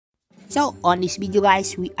So, on this video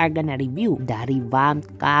guys, we are gonna review the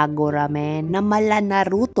Revamped Kagura man na mala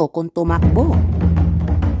Naruto kung tumakbo.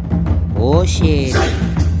 Oh shit!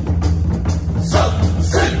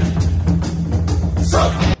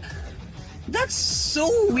 That's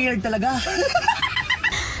so weird talaga.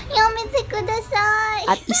 Yamete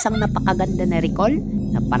kudasai. At isang napakaganda na recall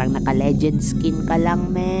na parang naka-legend skin ka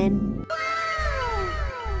lang, men.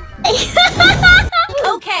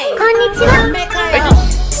 Okay. Konnichiwa.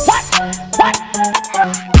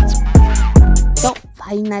 So,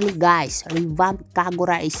 finally guys, Revamped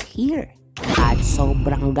Kagura is here. At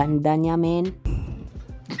sobrang ganda niya, men.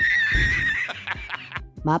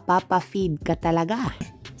 Mapapa-feed ka talaga.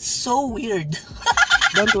 So weird.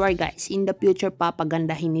 Don't worry guys, in the future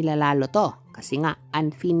papagandahin nila lalo to. Kasi nga,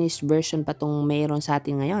 unfinished version pa tong meron sa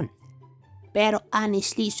atin ngayon. Pero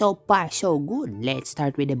honestly, so far, so good. Let's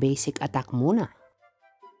start with the basic attack muna.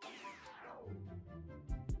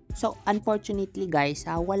 So, unfortunately guys,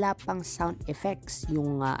 wala pang sound effects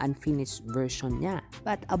yung unfinished version niya.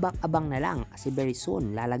 But abang-abang na lang kasi very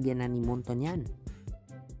soon, lalagyan na ni Monton yan.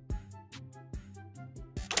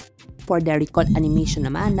 For the recall animation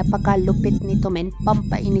naman, napakalupit nito men,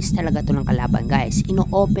 pampainis talaga to ng kalaban guys.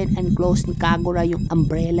 Ino-open and close ni Kagura yung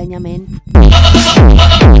umbrella niya men.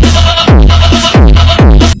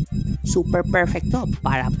 Super perfect to,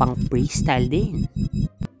 para pang freestyle din.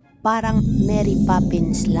 Parang Mary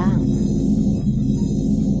Poppins lang.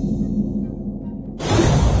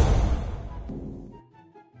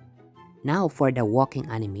 Now for the walking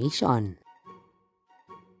animation.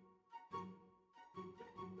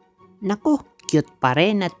 Naku, cute pa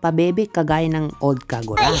rin at pabebe kagaya ng old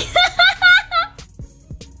Kagura.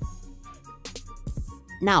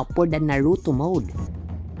 Now for the Naruto mode.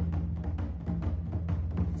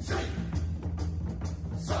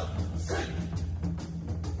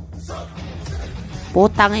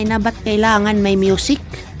 Putang ina, ba't kailangan may music?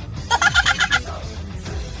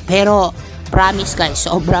 Pero promise guys,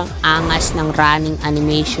 sobrang angas ng running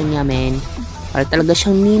animation niya men. Para talaga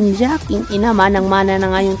siyang ninja, king ina, manang-mana na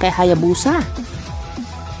ngayon kay Hayabusa.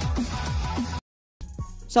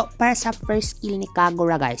 So, para sa first skill ni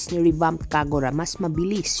Kagura guys, ni Revamped Kagura, mas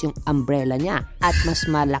mabilis yung umbrella niya at mas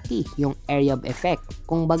malaki yung area of effect.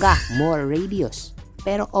 Kung baga, more radius.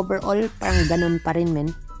 Pero overall, parang ganun pa rin men.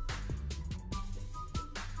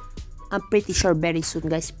 I'm pretty sure very soon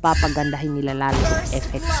guys, papagandahin nila lalo yung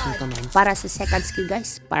effects nito men. Para sa second skill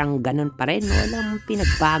guys, parang ganun pa rin. Walang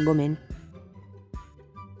pinagbago men.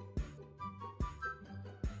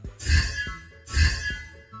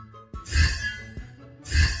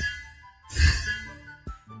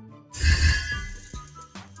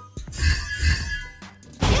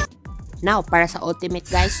 Now, para sa ultimate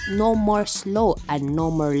guys, no more slow and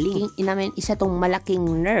no more link. Inamin, isa tong malaking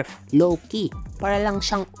nerf, low key. Para lang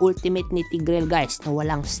siyang ultimate ni Tigreal guys na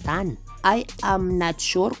walang stun. I am not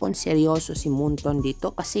sure kung seryoso si Monton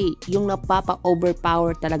dito kasi yung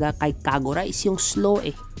napapa-overpower talaga kay Kagura is yung slow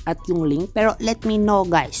at yung link. Pero let me know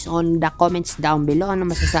guys on the comments down below ano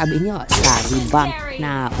masasabi nyo sa revamp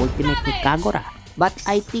na ultimate ni Kagura. But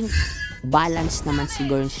I think balance naman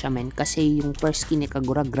siguro siya men kasi yung first skin ni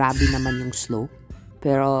Kagura grabe naman yung slow.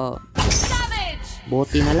 Pero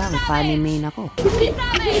buti na lang funny main ako.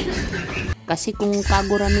 Kasi kung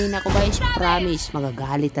Kagura main ako guys, promise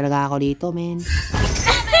magagalit talaga ako dito men.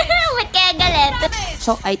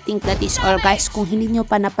 So I think that is all guys. Kung hindi nyo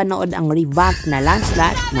pa napanood ang Revamped na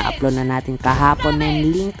Lancelot, na-upload na natin kahapon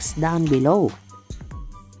men, links down below.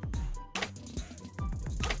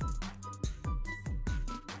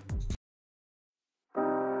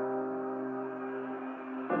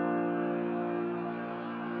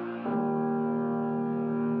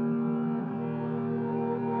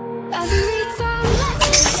 Every time we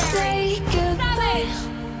say goodbye,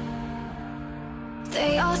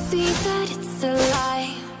 they all see that it's a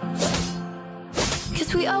lie.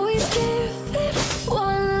 'Cause we always give it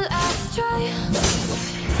one last try.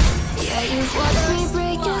 Yeah, you've watched me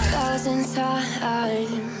break 1,000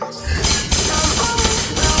 times. Now I'm all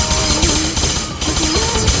alone, 'cause you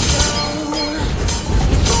never know.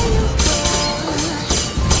 You say you will,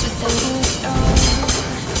 but then you don't.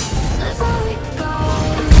 That's how it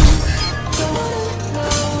goes. Don't wanna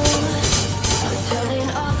know. I'm turning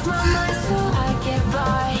off my mind so I get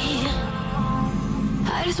by.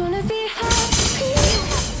 I just wanna be happy,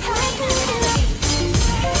 happy.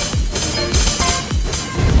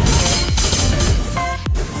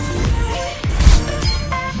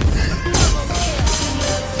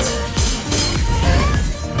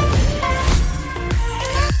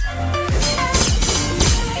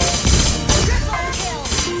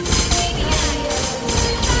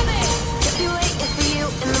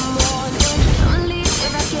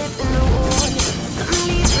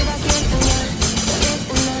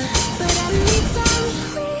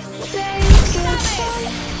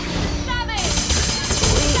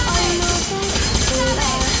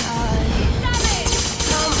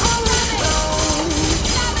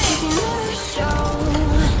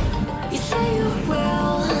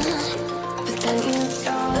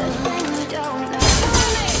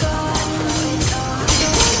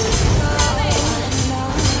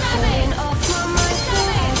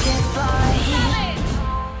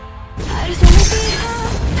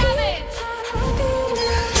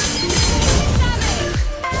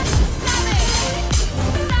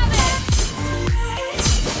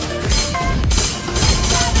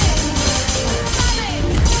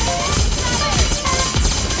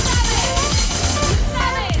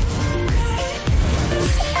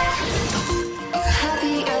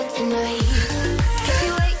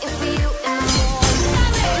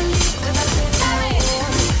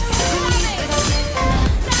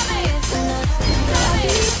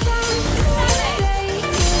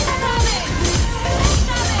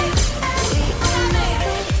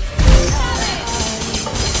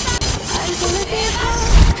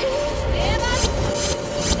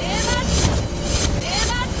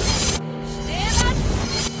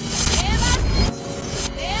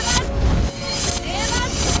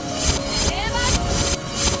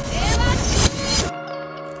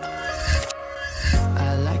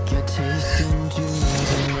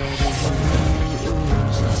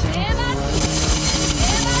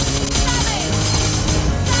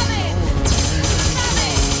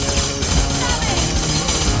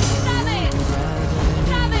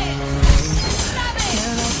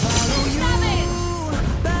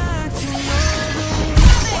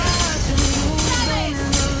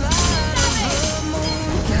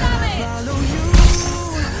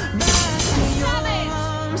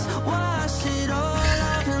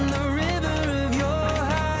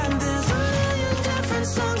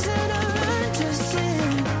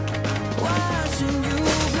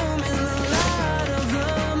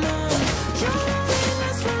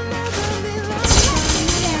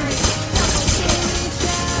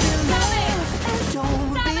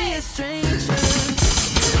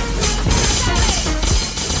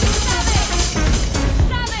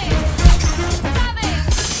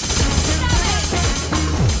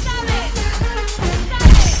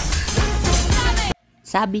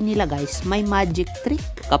 Sabi nila guys, may magic trick.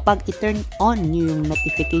 Kapag i-turn on nyo yung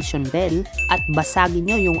notification bell at basagin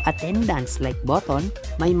nyo yung attendance like button,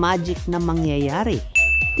 may magic na mangyayari.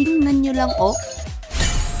 Tingnan nyo lang oh.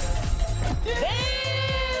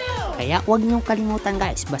 Kaya huwag nyo kalimutan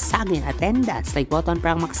guys, basagin attendance like button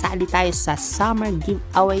para makasali tayo sa summer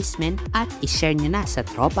giveaways men at i-share nyo na sa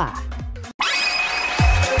tropa.